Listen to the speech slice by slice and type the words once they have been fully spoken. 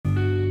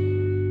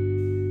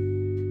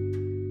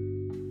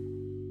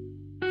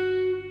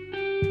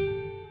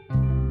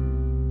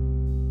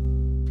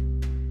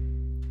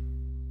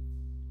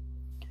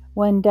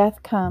When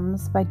Death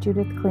Comes by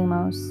Judith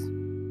Klimos.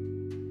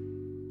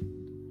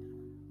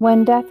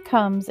 When death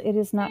comes, it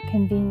is not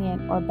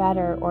convenient or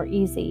better or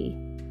easy.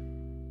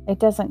 It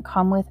doesn't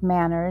come with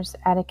manners,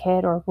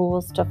 etiquette, or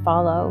rules to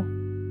follow.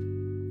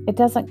 It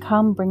doesn't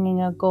come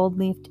bringing a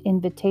gold-leafed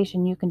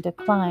invitation you can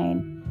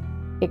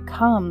decline. It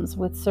comes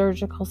with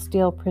surgical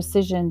steel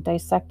precision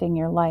dissecting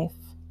your life.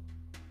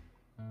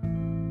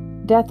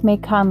 Death may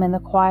come in the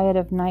quiet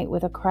of night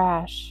with a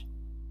crash.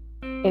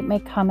 It may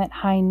come at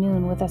high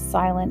noon with a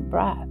silent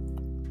breath.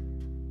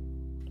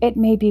 It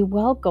may be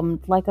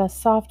welcomed like a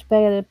soft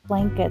bed of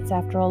blankets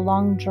after a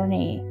long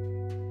journey.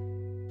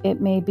 It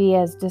may be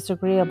as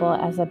disagreeable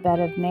as a bed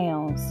of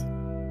nails.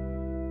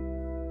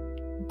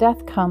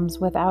 Death comes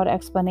without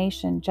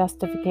explanation,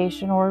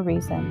 justification, or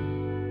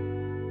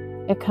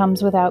reason. It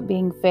comes without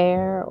being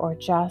fair or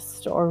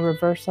just or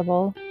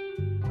reversible.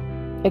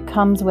 It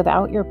comes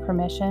without your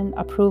permission,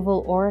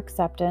 approval, or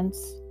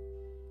acceptance.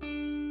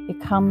 It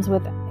comes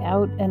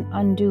without an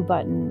undo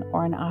button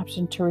or an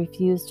option to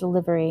refuse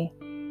delivery.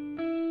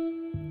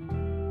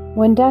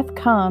 When death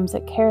comes,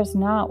 it cares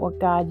not what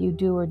God you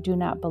do or do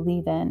not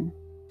believe in,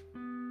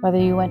 whether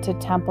you went to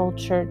temple,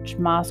 church,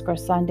 mosque, or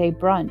Sunday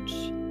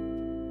brunch.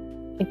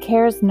 It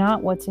cares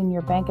not what's in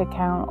your bank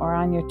account or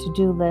on your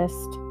to-do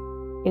list.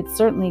 It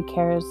certainly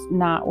cares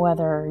not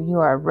whether you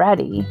are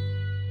ready.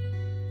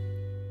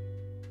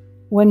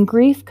 When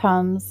grief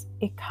comes,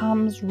 it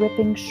comes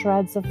ripping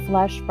shreds of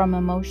flesh from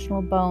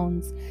emotional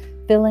bones,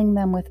 filling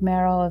them with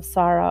marrow of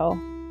sorrow.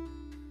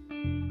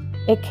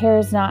 It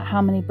cares not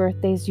how many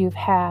birthdays you've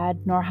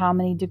had, nor how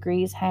many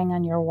degrees hang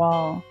on your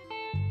wall.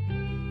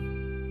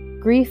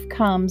 Grief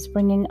comes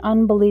bringing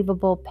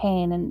unbelievable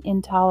pain and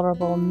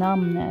intolerable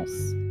numbness.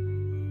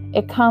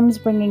 It comes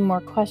bringing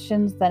more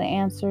questions than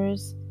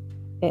answers.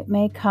 It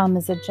may come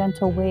as a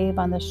gentle wave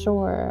on the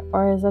shore,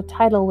 or as a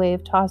tidal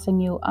wave tossing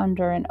you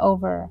under and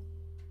over.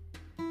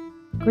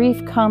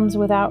 Grief comes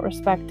without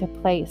respect to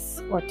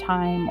place or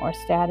time or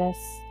status.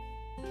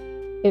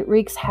 It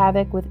wreaks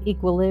havoc with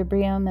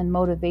equilibrium and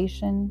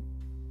motivation.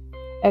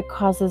 It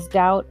causes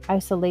doubt,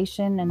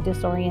 isolation, and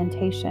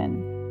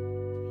disorientation.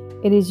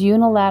 It is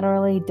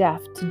unilaterally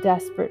deaf to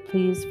desperate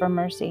pleas for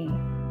mercy.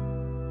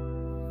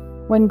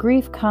 When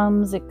grief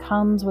comes, it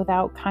comes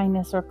without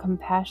kindness or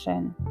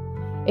compassion.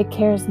 It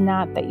cares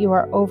not that you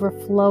are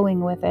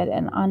overflowing with it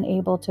and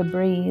unable to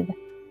breathe.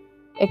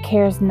 It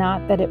cares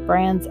not that it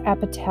brands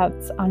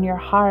epithets on your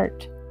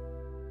heart.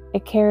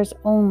 It cares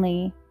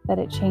only that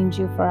it change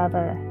you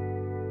forever.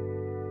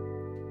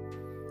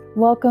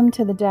 Welcome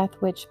to the Death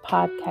Witch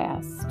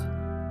Podcast,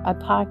 a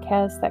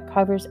podcast that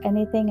covers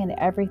anything and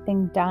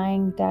everything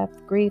dying,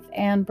 death, grief,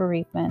 and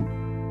bereavement.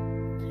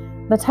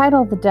 The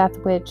title of The Death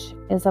Witch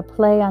is a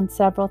play on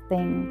several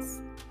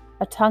things,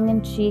 a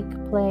tongue-in-cheek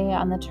play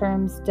on the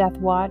terms death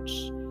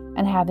watch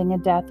and having a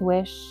death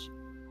wish,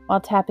 while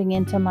tapping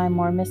into my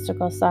more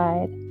mystical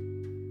side.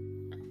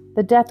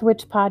 The Death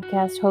Witch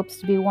Podcast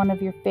hopes to be one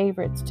of your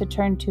favorites to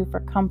turn to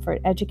for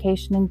comfort,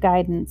 education, and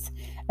guidance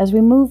as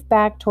we move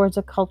back towards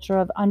a culture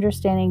of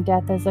understanding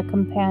death as a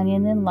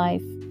companion in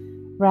life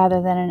rather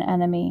than an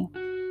enemy.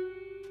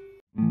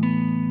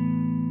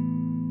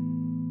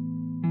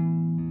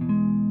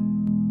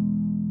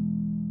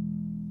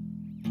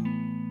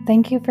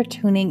 Thank you for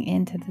tuning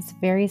in to this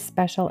very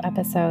special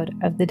episode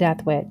of The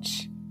Death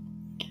Witch.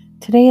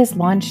 Today is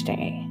launch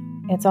day.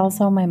 It's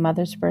also my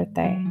mother's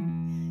birthday.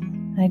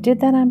 And I did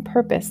that on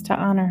purpose to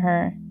honor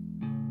her.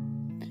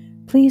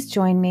 Please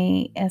join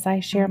me as I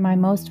share my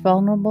most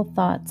vulnerable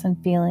thoughts and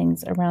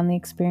feelings around the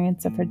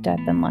experience of her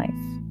death and life.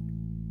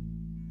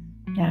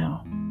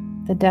 Now,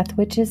 the Death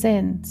Witch is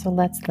in, so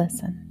let's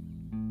listen.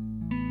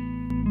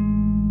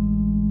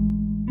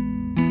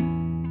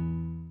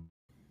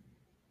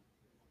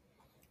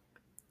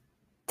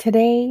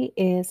 Today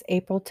is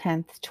April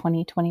 10th,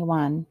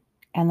 2021,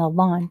 and the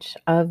launch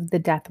of The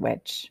Death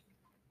Witch.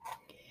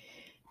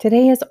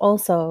 Today is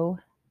also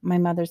my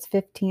mother's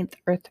 15th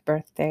Earth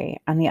birthday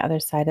on the other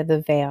side of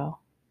the veil.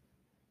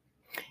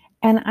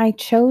 And I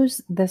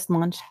chose this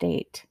launch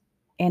date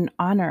in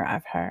honor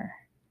of her.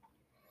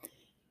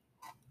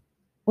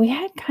 We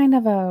had kind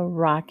of a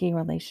rocky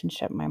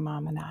relationship, my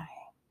mom and I.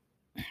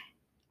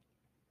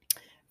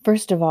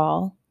 First of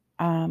all,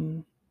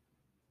 in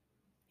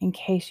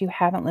case you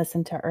haven't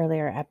listened to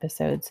earlier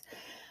episodes,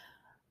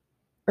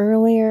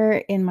 earlier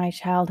in my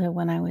childhood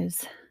when I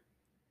was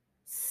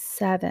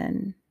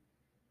seven,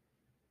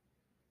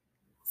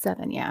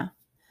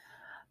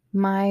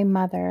 my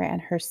mother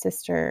and her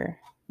sister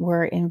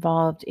were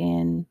involved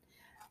in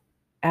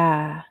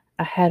a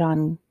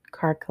head-on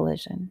car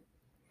collision.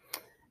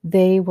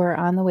 They were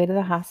on the way to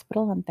the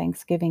hospital on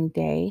Thanksgiving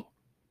Day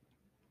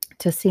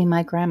to see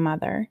my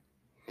grandmother,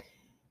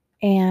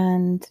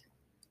 and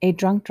a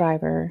drunk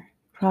driver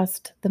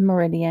crossed the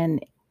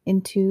meridian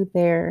into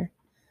their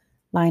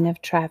line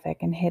of traffic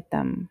and hit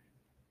them.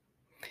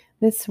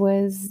 This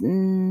was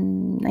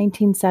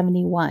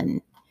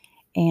 1971.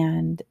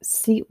 And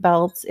seat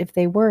belts, if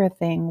they were a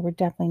thing, were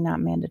definitely not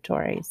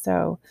mandatory.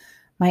 So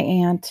my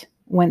aunt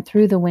went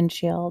through the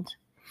windshield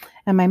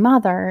And my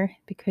mother,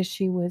 because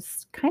she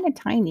was kind of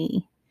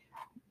tiny,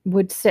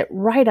 would sit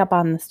right up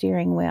on the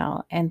steering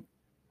wheel, and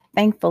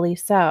thankfully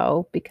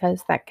so,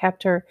 because that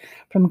kept her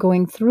from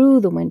going through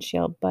the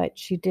windshield, but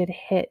she did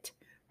hit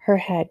her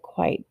head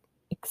quite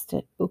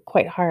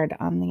hard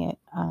on the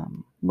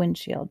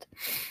windshield.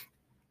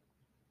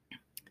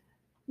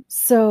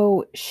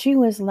 So she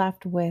was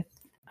left with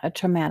a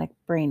traumatic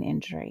brain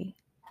injury.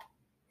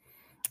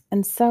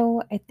 And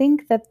so I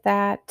think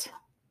that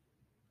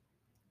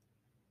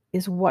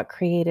is what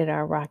created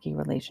our rocky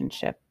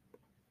relationship,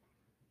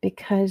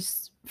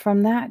 because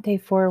from that day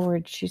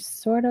forward, she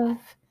sort of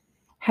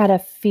had a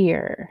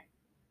fear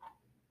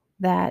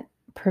that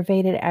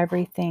pervaded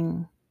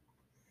everything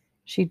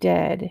she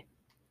did.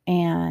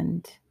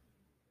 And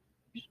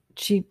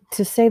to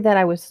say that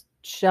I was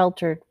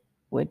sheltered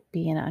would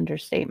be an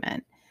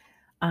understatement.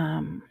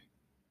 Um,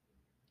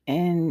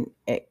 and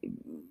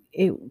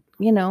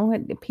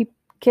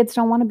kids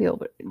don't want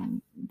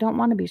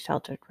to be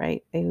sheltered,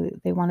 right?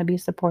 They want to be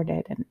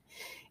supported and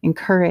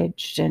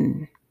encouraged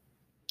and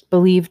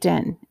believed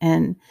in.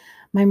 And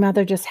my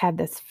mother just had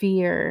this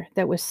fear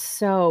that was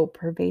so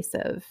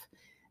pervasive,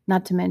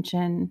 not to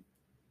mention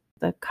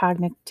the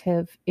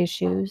cognitive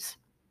issues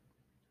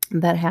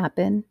that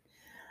happen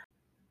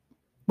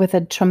with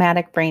a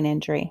traumatic brain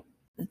injury.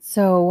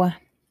 So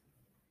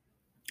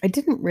I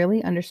didn't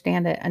really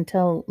understand it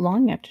until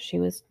long after she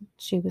was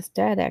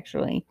dead,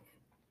 actually.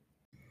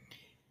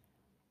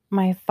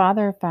 My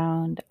father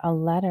found a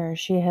letter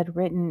she had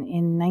written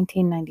in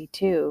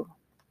 1992,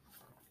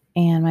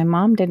 and my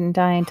mom didn't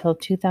die until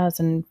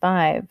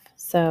 2005.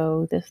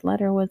 So this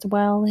letter was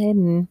well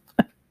hidden.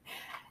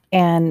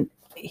 And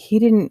we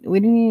didn't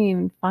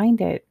even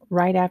find it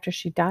right after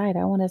she died.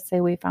 I want to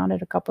say we found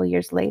it a couple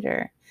years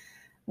later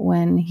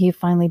when he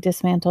finally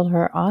dismantled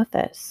her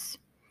office.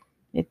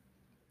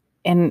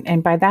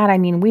 And by that, I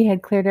mean, we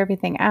had cleared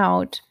everything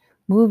out,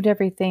 moved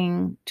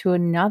everything to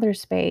another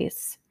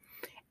space.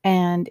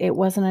 And it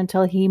wasn't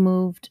until he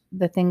moved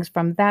the things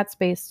from that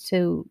space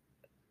to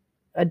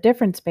a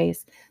different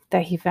space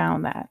that he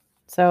found that.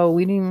 So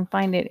we didn't even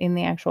find it in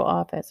the actual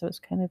office. It was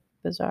kind of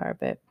bizarre,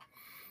 but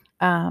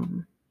so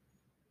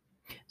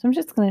I'm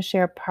just going to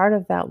share part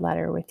of that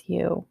letter with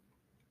you,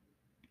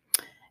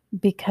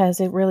 because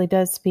it really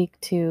does speak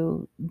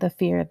to the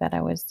fear that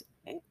I was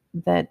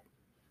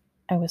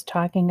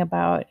talking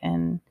about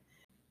and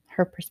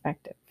her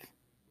perspective.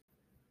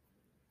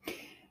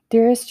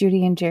 Dearest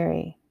Judy and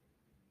Jerry,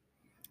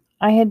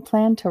 I had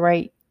planned to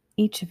write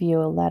each of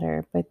you a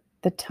letter, but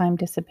the time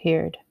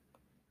disappeared.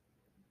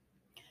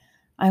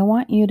 I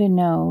want you to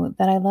know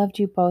that I loved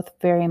you both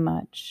very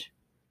much.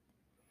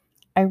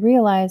 I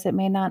realize it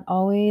may not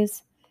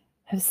always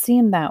have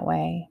seemed that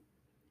way,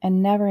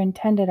 and never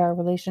intended our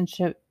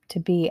relationship to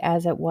be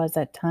as it was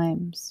at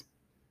times.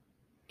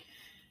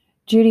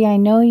 Judy, I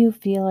know you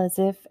feel as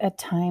if at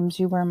times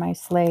you were my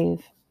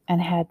slave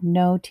and had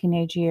no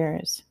teenage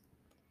years.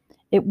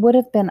 It would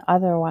have been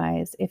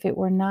otherwise if it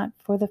were not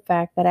for the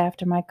fact that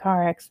after my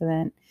car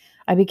accident,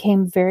 I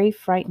became very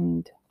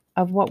frightened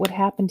of what would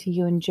happen to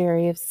you and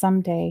Jerry if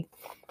someday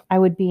I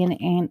would be in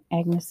Aunt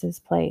Agnes's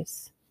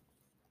place.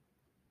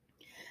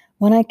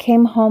 When I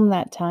came home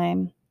that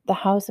time, the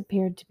house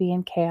appeared to be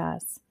in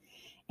chaos.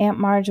 Aunt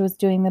Marge was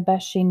doing the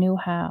best she knew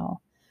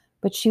how,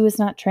 but she was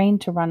not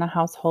trained to run a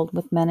household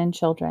with men and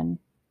children.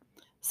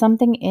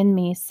 Something in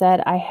me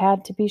said I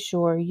had to be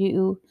sure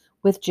you,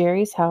 with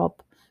Jerry's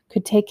help,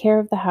 could take care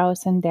of the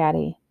house and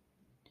Daddy.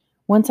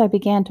 Once I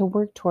began to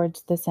work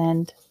towards this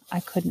end,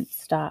 I couldn't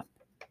stop.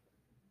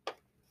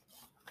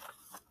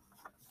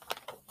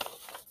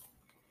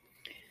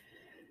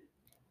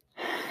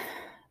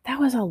 That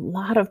was a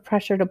lot of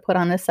pressure to put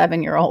on a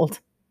 7-year-old.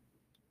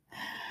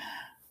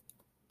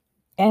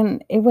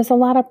 And it was a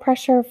lot of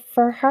pressure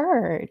for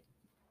her.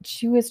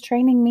 She was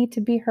training me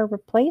to be her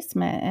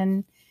replacement,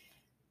 and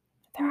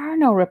there are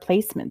no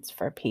replacements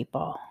for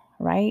people,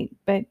 right?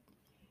 But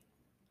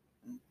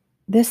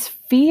this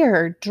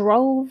fear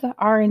drove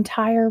our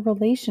entire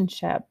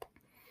relationship,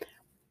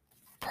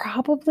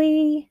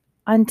 probably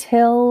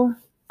until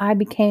I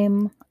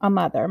became a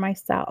mother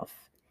myself.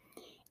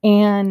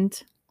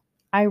 And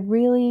I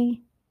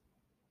really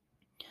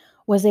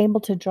was able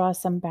to draw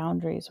some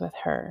boundaries with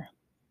her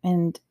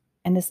and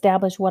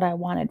establish what I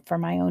wanted for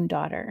my own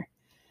daughter,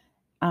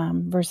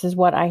 versus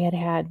what I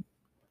had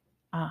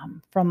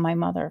from my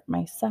mother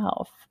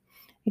myself.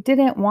 I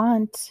didn't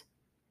want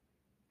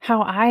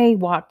how I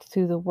walked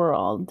through the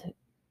world,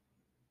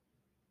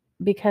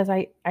 because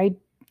I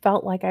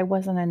felt like I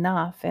wasn't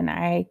enough, and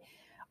I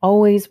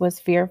always was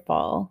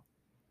fearful,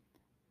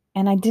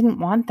 and I didn't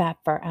want that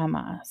for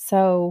Emma.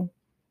 So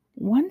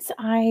once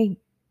I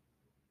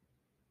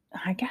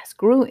guess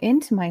grew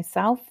into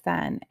myself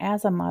then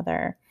as a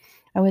mother,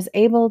 I was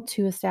able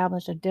to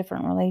establish a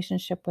different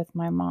relationship with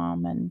my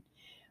mom, and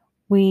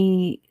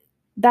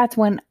that's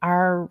when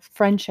our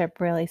friendship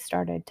really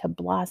started to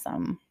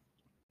blossom.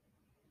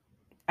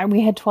 And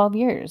we had 12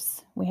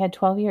 years. We had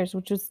 12 years,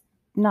 which was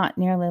not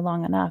nearly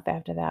long enough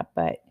after that,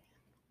 but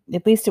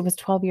at least it was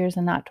 12 years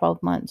and not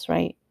 12 months,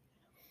 right?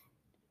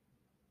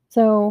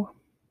 So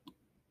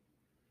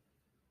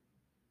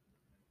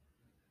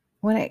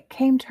when it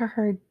came to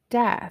her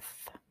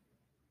death,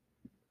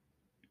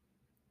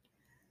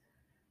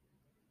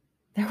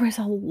 there was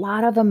a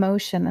lot of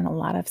emotion and a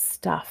lot of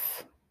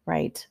stuff,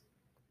 right?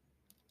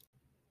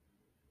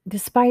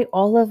 Despite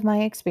all of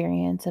my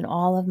experience and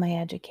all of my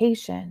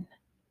education,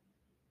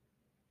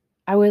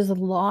 I was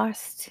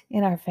lost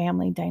in our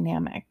family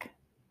dynamic.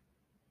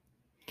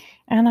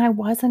 And I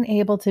wasn't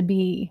able to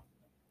be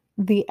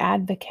the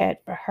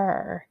advocate for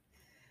her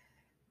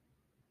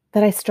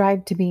that I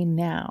strive to be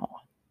now.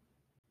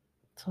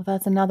 So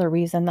that's another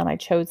reason that I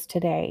chose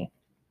today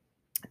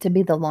to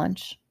be the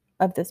launch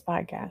of this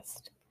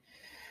podcast,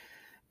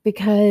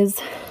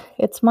 because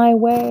it's my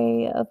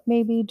way of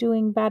maybe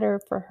doing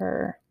better for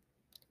her.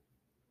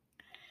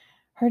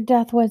 Her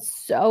death was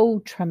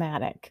so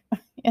traumatic,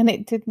 and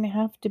it didn't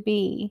have to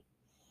be.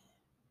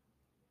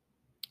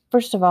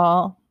 First of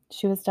all,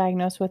 she was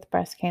diagnosed with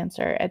breast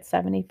cancer at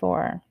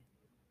 74.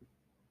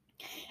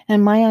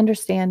 And my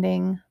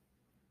understanding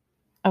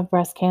of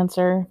breast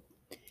cancer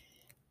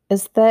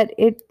is that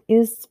it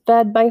is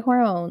fed by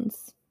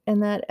hormones,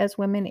 and that as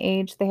women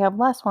age, they have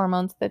less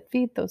hormones that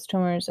feed those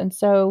tumors. And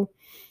so,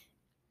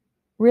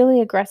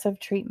 really aggressive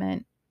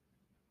treatment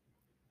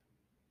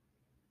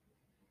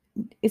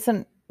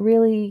isn't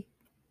really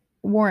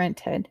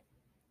warranted.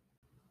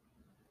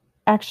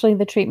 Actually,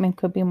 the treatment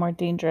could be more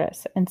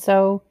dangerous. And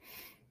so,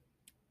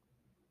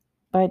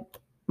 but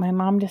my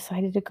mom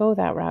decided to go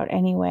that route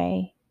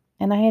anyway.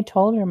 And I had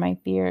told her my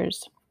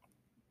fears.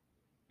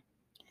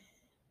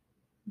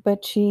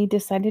 But she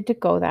decided to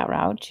go that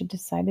route. She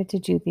decided to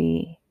do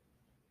the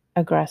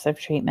aggressive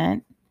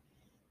treatment,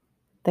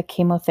 the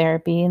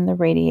chemotherapy and the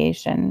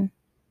radiation.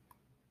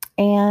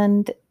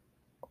 And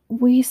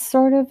we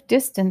sort of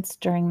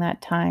distanced during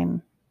that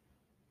time.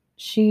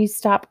 She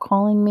stopped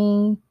calling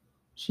me.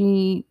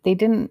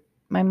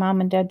 My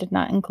mom and dad did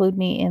not include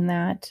me in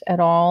that at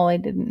all. I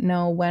didn't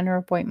know when her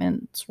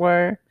appointments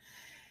were.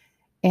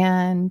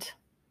 And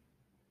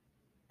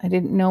I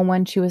didn't know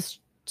when she was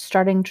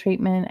starting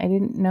treatment. I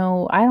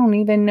don't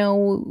even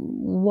know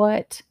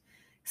what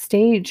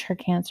stage her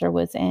cancer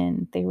was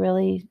in. They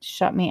really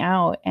shut me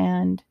out.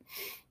 And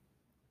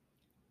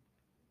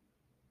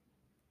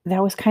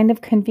that was kind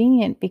of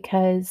convenient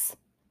because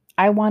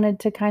I wanted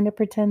to kind of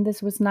pretend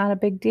this was not a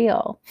big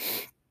deal.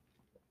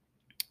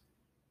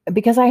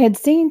 Because I had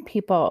seen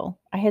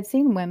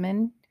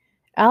women,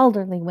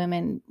 elderly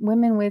women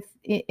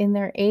in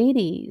their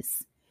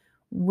 80s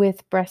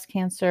with breast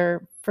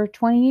cancer for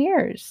 20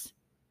 years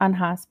on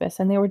hospice,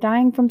 and they were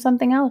dying from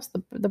something else.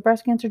 The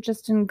breast cancer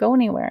just didn't go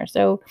anywhere.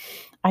 So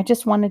I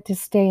just wanted to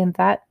stay in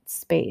that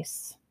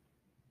space.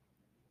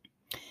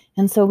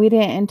 And so we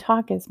didn't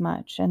talk as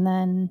much. And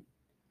then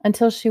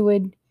until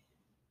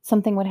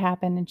something would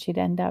happen and she'd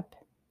end up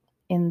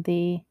in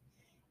the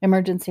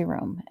emergency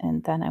room.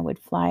 And then I would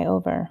fly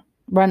over,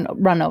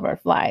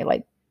 fly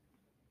like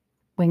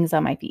wings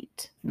on my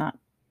feet, not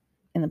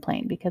in the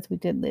plane, because we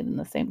did live in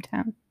the same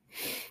town.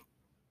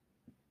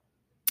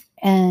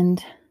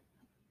 And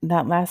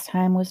that last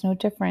time was no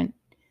different.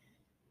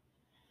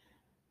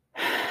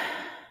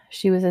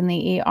 She was in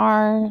the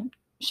ER.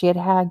 She had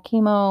had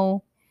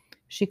chemo.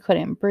 She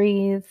couldn't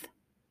breathe.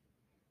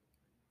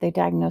 They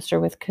diagnosed her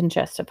with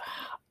congestive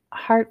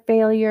heart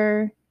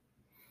failure.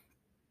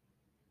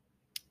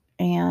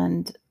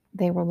 And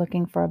they were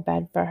looking for a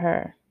bed for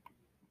her.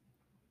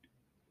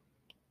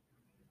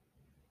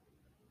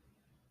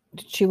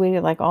 She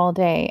waited like all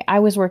day. I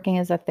was working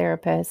as a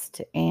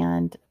therapist,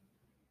 and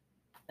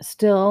I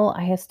still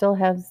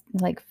have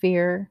like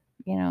fear,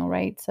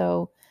 right?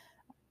 So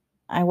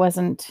I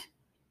wasn't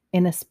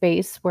in a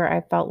space where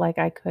I felt like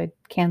I could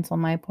cancel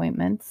my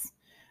appointments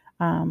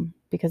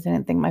because I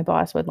didn't think my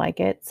boss would like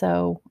it.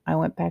 So I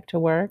went back to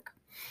work.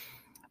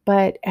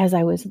 But as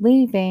I was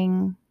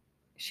leaving,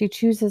 she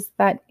chooses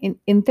that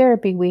in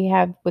therapy, we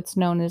have what's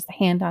known as the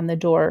hand on the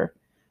door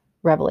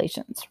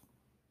revelations.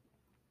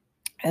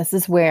 This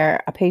is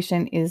where a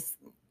patient is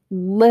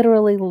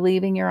literally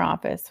leaving your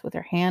office with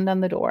their hand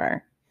on the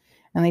door,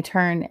 and they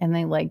turn and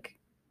they like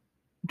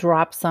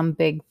drop some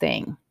big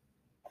thing.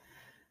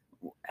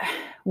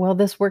 Well,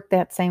 this worked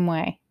that same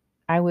way.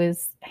 I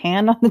was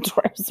hand on the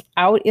doors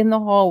out in the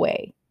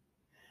hallway,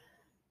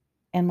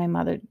 and my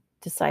mother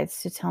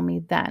decides to tell me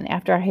then,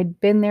 after I had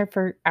been there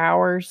for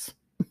hours,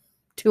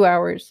 2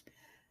 hours,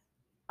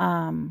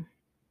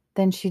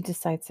 then she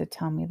decides to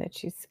tell me that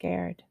she's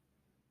scared.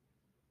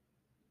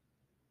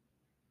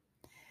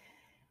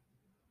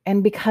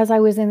 And because I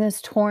was in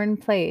this torn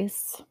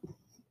place,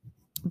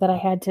 that I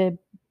had to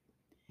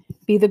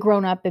be the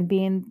grown-up and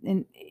be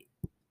in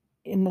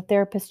the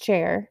therapist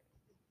chair,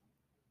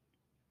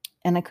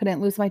 and I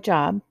couldn't lose my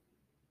job,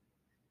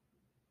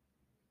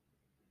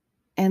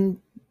 and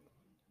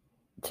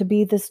to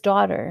be this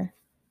daughter,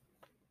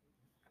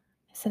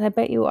 I said, I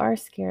bet you are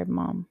scared,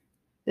 Mom.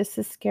 This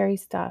is scary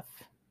stuff.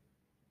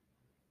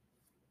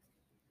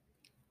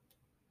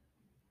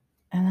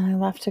 And then I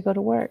left to go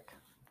to work.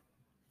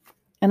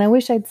 And I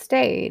wish I'd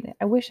stayed.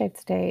 I wish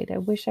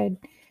I'd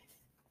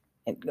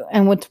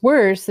And what's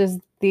worse is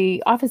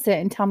the opposite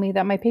and tell me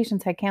that my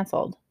patients had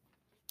canceled.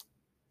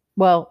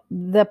 Well,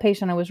 the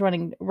patient I was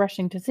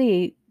rushing to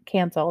see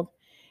canceled.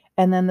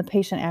 And then the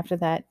patient after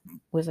that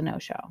was a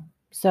no-show.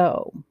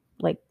 So,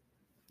 like,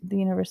 the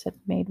universe had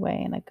made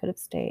way and I could have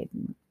stayed.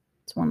 And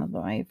it's one of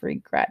my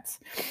regrets.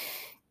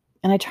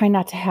 And I try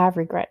not to have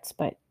regrets,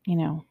 but,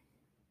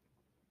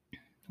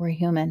 we're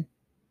human.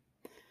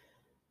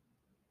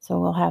 So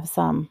we'll have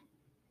some.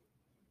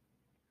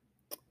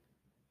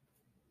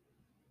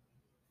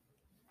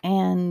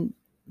 And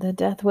the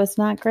death was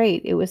not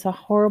great. It was a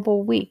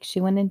horrible week. She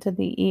went into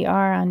the ER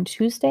on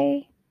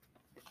Tuesday,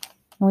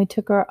 and we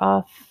took her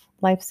off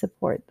life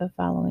support the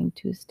following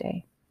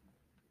Tuesday.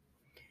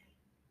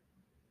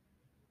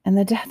 And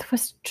the death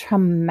was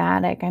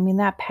traumatic. I mean,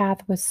 that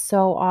path was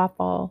so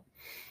awful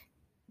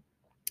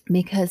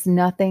because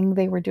nothing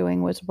they were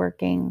doing was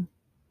working.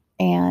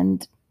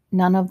 And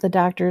none of the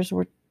doctors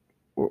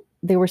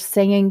were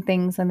saying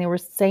things, and it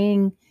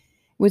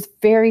was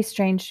very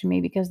strange to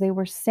me because they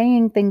were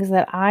saying things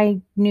that I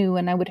knew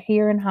and I would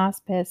hear in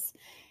hospice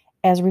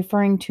as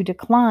referring to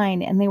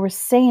decline. And they were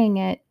saying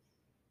it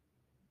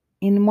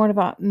in more of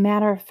a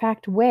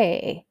matter-of-fact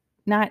way,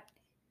 not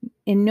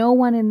in no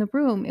one in the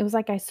room. It was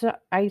like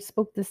I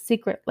spoke the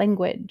secret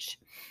language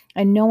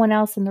and no one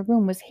else in the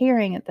room was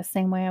hearing it the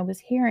same way I was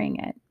hearing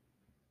it.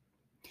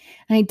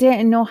 And I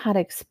didn't know how to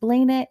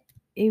explain it.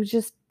 It was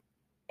just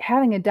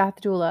having a death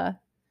doula,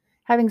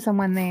 having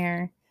someone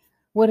there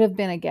would have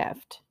been a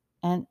gift.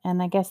 And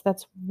I guess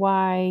that's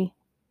why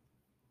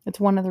it's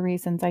one of the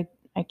reasons I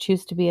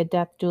choose to be a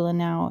death doula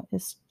now,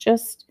 is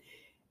just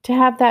to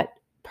have that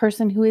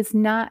person who is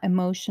not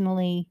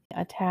emotionally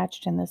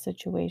attached in the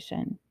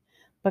situation,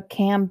 but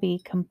can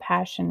be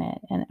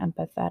compassionate and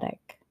empathetic.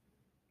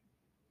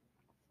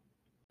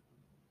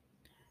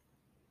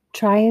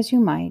 Try as you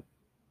might,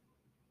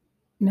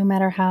 no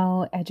matter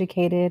how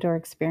educated or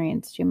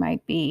experienced you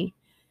might be,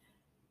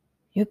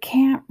 you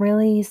can't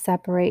really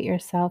separate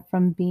yourself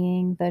from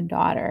being the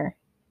daughter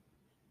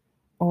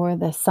or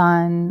the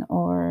son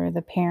or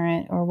the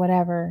parent or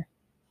whatever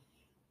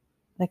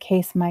the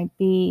case might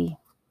be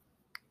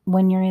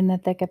when you're in the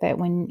thick of it,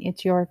 when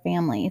it's your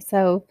family.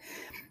 So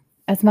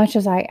as much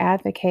as I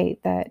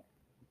advocate that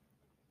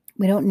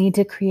we don't need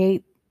to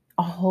create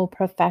a whole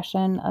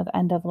profession of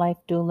end-of-life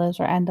doulas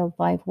or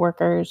end-of-life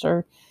workers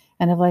or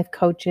end-of-life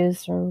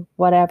coaches or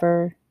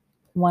whatever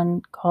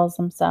one calls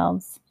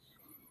themselves,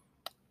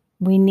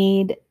 we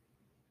need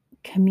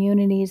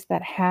communities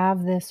that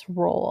have this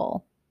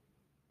role,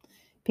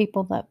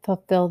 people that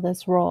fulfill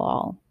this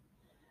role,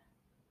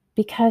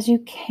 because you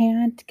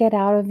can't get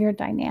out of your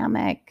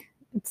dynamic.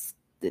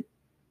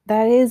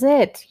 That is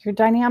it. Your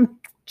dynamic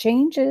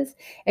changes.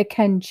 It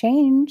can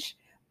change,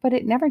 but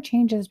it never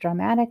changes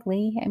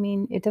dramatically. I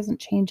mean, it doesn't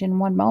change in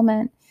one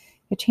moment.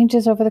 It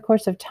changes over the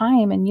course of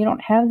time, and you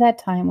don't have that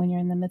time when you're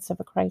in the midst of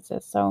a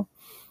crisis. So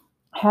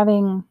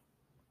having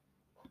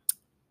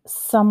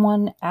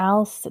someone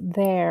else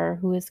there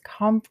who is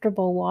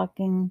comfortable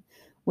walking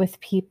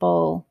with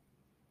people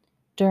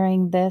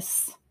during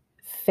this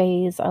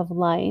phase of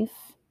life,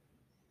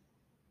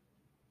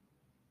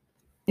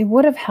 it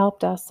would have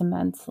helped us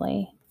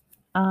immensely.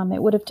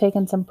 It would have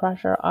taken some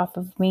pressure off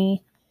of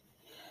me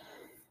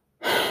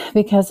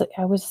because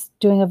I was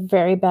doing a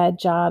very bad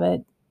job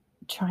at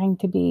trying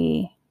to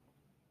be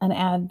an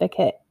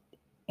advocate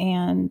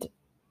and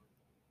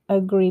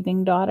a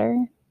grieving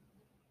daughter.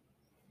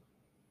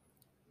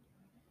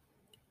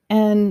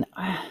 And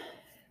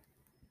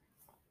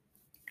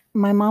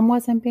my mom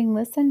wasn't being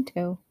listened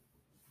to.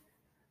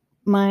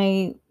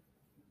 My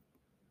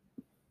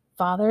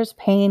father's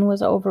pain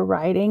was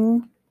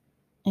overriding,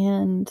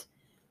 and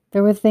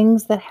there were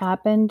things that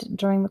happened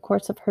during the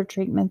course of her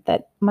treatment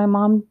that my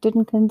mom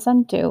didn't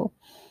consent to.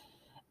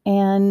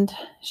 And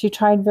she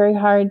tried very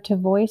hard to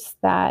voice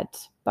that,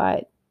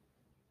 but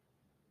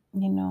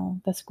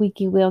the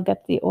squeaky wheel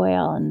gets the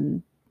oil,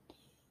 and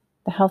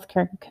the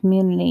healthcare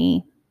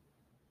community,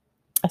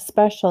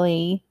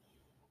 especially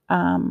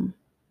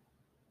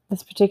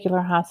this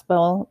particular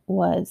hospital,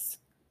 was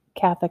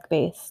Catholic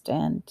based,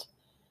 and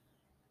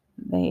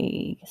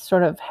they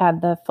sort of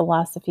had the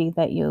philosophy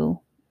that you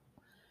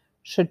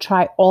should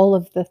try all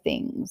of the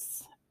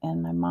things.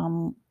 And my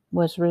mom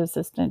was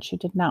resistant. She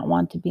did not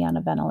want to be on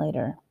a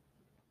ventilator,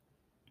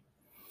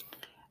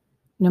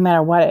 no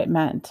matter what it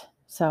meant.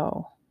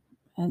 So,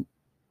 and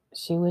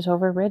she was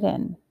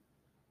overridden.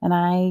 And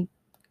I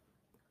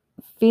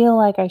feel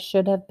like I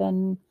should have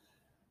been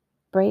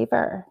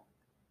braver.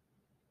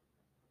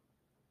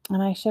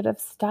 And I should have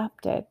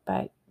stopped it,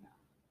 but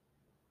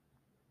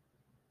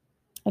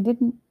I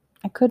didn't.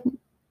 I couldn't.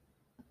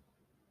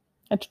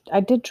 I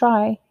did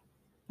try.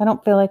 I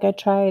don't feel like I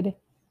tried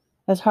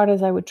as hard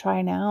as I would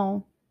try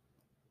now.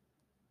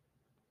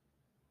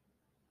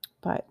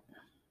 But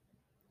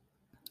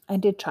I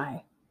did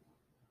try.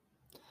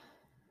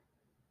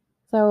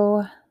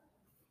 So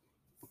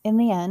in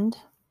the end,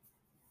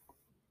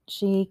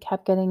 she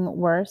kept getting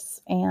worse,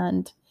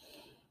 and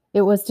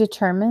it was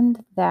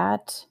determined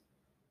that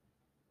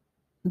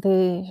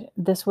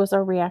this was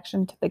a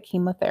reaction to the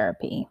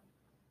chemotherapy.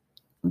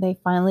 They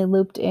finally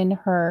looped in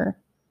her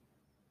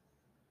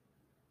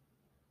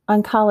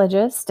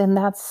oncologist, and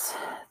that's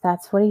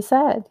what he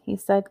said. He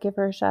said, give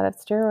her a shot of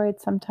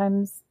steroids.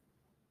 Sometimes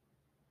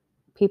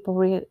people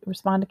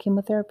respond to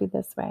chemotherapy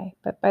this way.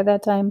 But by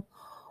that time,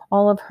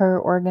 all of her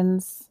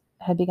organs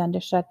had begun to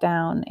shut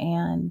down,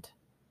 and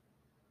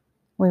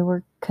we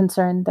were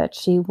concerned that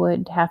she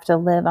would have to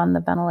live on the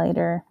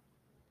ventilator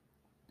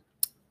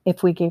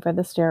if we gave her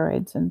the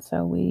steroids. And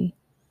so we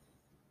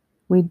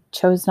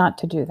chose not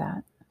to do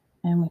that,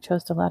 and we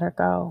chose to let her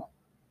go.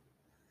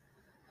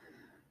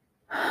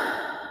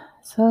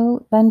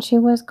 So then she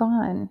was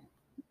gone,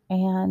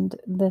 and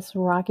this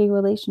rocky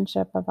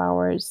relationship of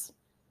ours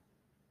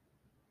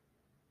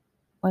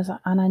was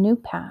on a new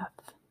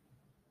path.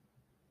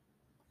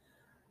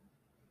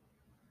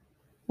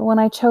 But when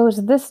I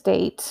chose this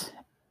date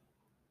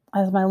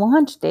as my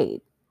launch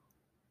date,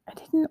 I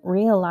didn't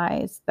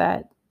realize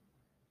that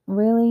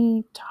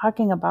really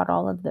talking about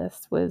all of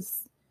this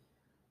was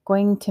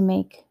going to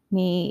make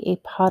me a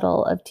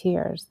puddle of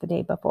tears the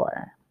day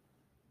before.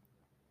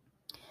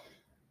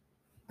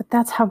 But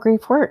that's how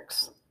grief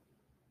works.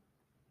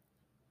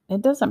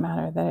 It doesn't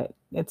matter that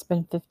it's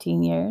been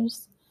 15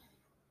 years.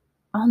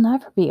 I'll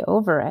never be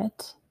over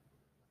it.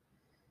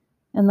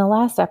 In the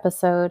last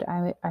episode,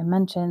 I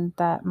mentioned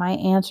that my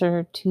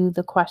answer to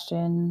the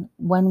question,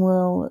 when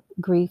will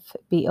grief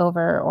be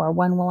over, or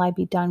when will I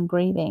be done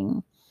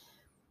grieving,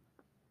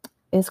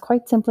 is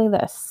quite simply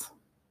this: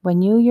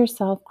 when you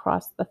yourself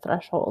cross the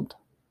threshold.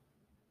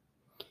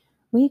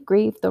 We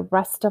grieve the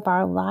rest of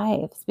our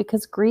lives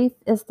because grief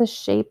is the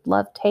shape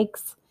love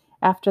takes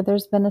after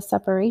there's been a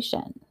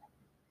separation.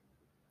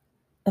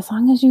 As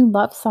long as you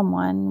love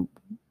someone,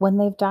 when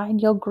they've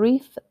died, you'll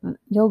grieve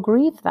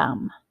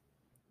them.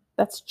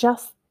 That's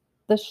just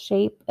the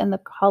shape and the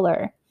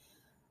color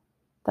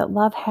that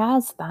love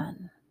has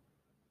then.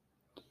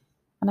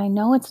 And I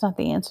know it's not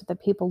the answer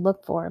that people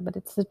look for, but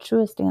it's the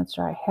truest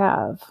answer I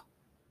have.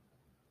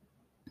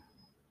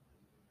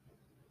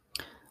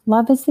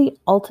 Love is the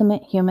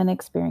ultimate human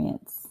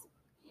experience.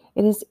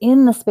 It is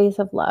in the space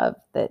of love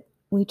that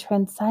we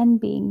transcend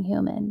being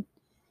human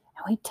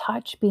and we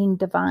touch being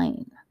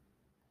divine.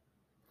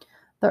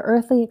 The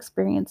earthly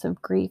experience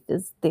of grief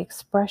is the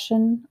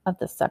expression of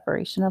the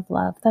separation of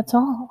love. That's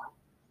all.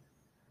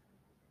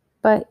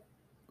 But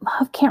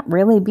love can't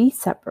really be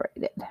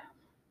separated.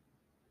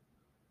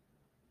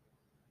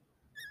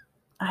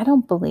 I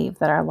don't believe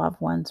that our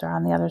loved ones are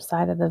on the other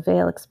side of the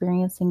veil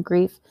experiencing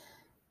grief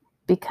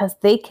because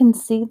they can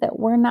see that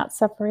we're not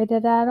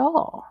separated at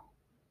all.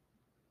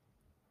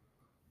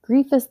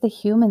 Grief is the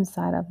human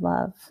side of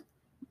love,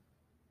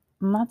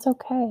 and that's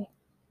okay.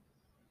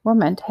 We're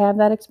meant to have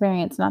that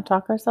experience, not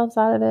talk ourselves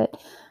out of it,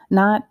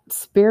 not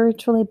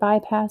spiritually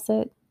bypass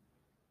it.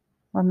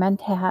 We're meant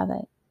to have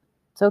it.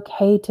 It's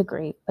okay to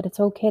grieve, but it's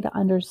okay to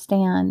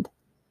understand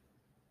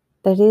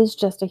that it is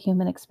just a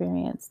human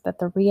experience, that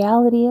the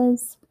reality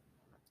is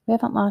we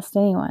haven't lost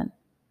anyone.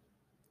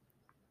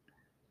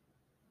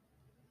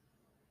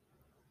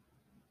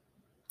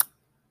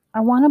 I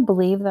want to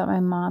believe that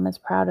my mom is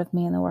proud of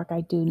me and the work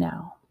I do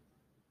now.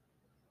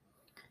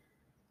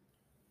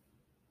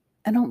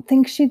 I don't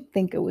think she'd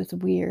think it was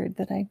weird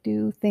that I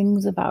do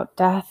things about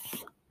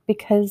death,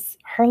 because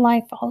her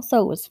life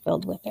also was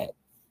filled with it.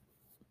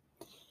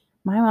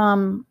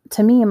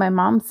 To me, my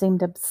mom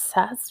seemed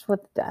obsessed with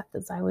death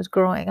as I was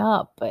growing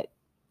up, but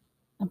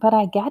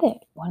I get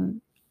it.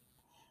 When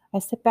I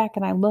sit back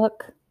and I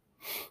look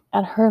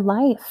at her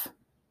life,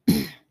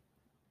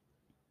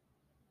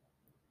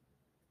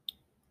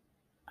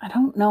 I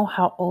don't know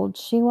how old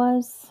she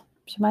was.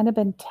 She might have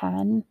been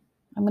 10.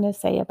 I'm going to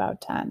say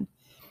about 10.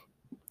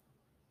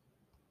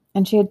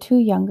 And she had 2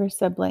 younger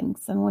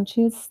siblings. And when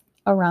she was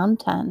around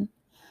 10,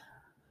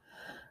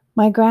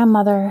 my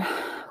grandmother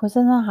was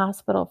in the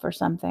hospital for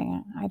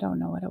something. I don't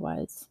know what it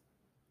was.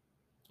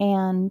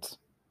 And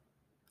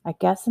I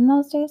guess in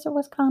those days it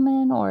was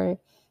common, or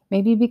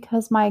maybe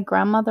because my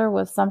grandmother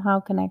was somehow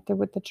connected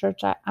with the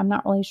church. I'm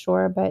not really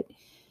sure, but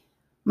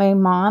my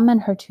mom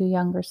and her 2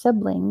 younger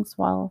siblings,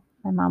 while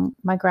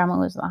my grandma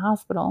was in the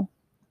hospital,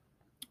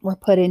 were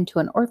put into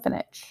an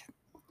orphanage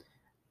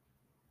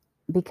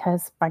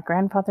because my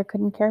grandfather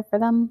couldn't care for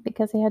them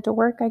because he had to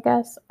work, I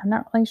guess. I'm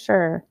not really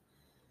sure.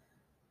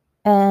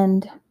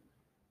 And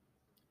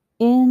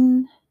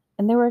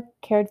they were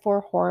cared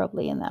for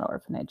horribly in that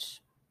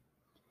orphanage.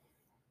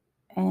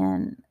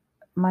 And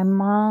my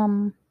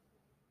mom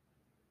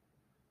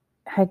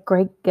had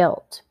great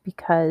guilt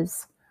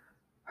because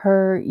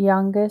her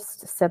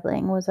youngest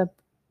sibling was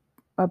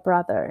a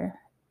brother,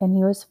 and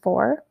he was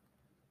 4.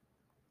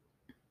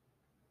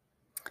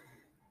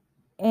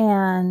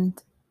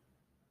 And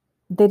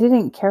they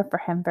didn't care for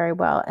him very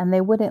well, and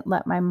they wouldn't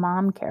let my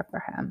mom care for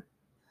him.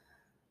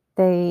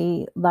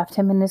 They left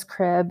him in his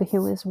crib. He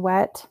was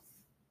wet,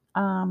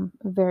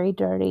 very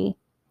dirty.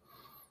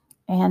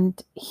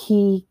 And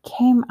he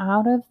came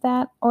out of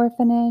that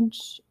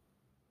orphanage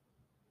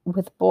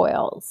with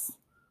boils.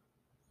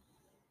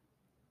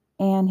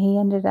 And he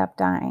ended up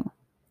dying.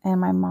 And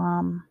my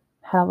mom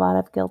had a lot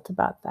of guilt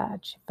about that.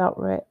 She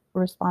felt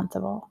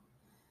responsible.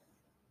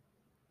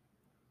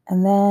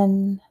 And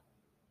then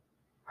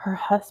her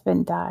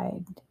husband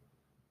died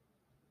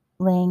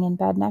laying in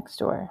bed next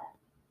to her.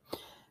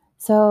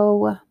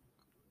 So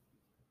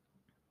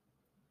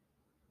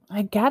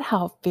I get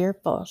how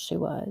fearful she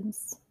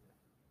was.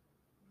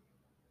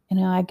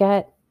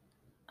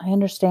 I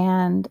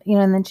understand,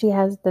 and then she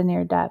has the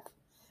near-death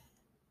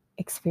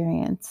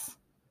experience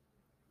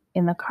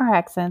in the car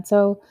accident.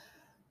 So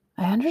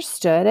I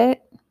understood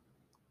it.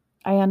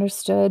 I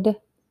understood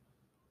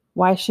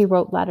why she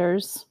wrote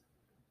letters,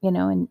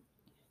 and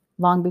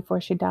long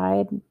before she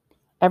died.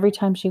 Every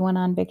time she went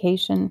on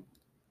vacation,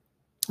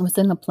 was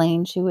in the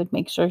plane, she would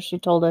make sure she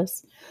told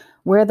us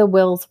where the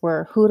wills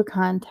were, who to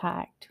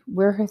contact,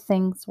 where her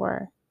things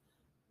were.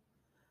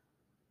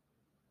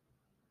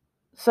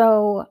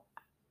 So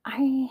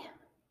I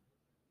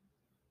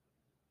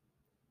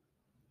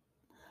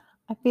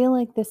feel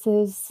like this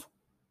is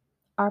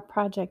our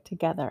project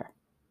together.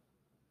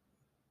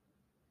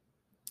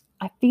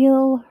 I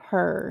feel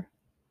her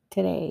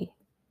today.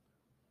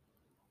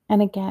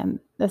 And again,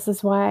 this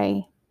is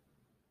why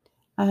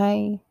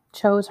I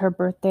chose her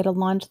birthday to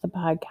launch the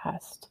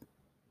podcast.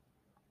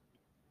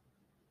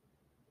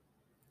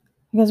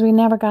 Because we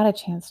never got a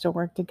chance to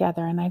work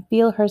together. And I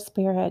feel her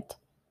spirit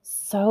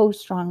so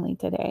strongly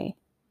today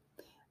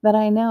that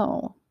I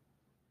know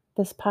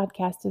this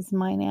podcast is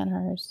mine and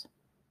hers.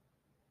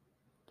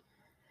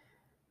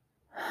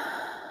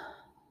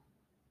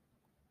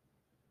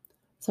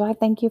 So I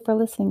thank you for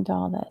listening to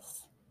all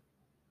this.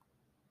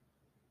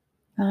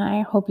 And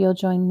I hope you'll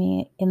join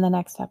me in the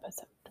next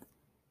episode.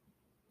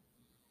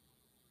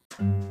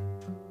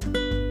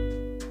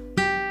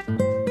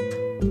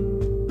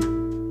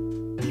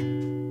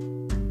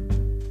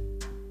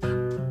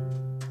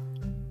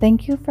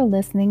 Thank you for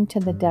listening to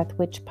the Death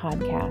Witch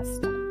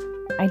podcast.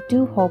 I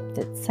do hope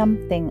that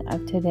something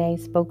of today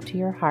spoke to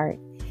your heart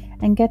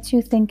and gets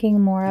you thinking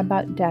more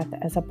about death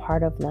as a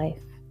part of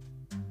life.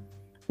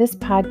 This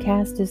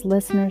podcast is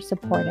listener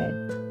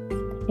supported.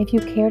 If you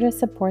care to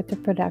support the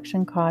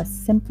production costs,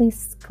 simply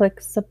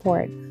click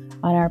support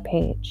on our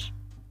page.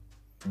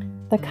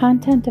 The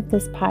content of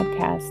this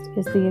podcast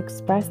is the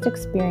expressed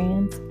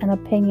experience and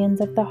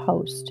opinions of the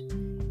host,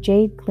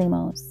 Jade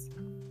Klemos,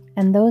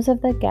 and those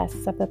of the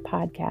guests of the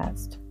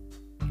podcast.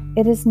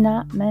 It is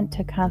not meant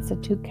to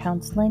constitute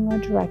counseling or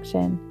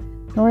direction,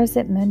 nor is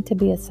it meant to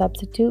be a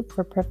substitute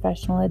for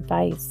professional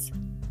advice.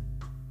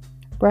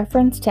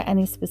 Reference to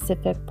any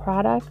specific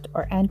product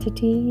or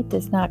entity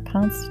does not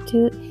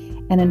constitute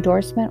an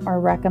endorsement or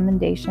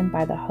recommendation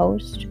by the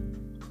host.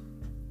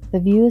 The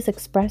views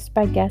expressed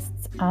by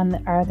guests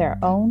are their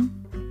own,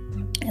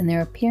 and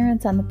their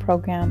appearance on the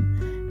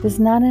program does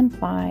not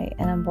imply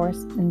an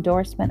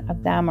endorsement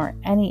of them or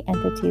any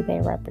entity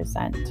they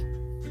represent.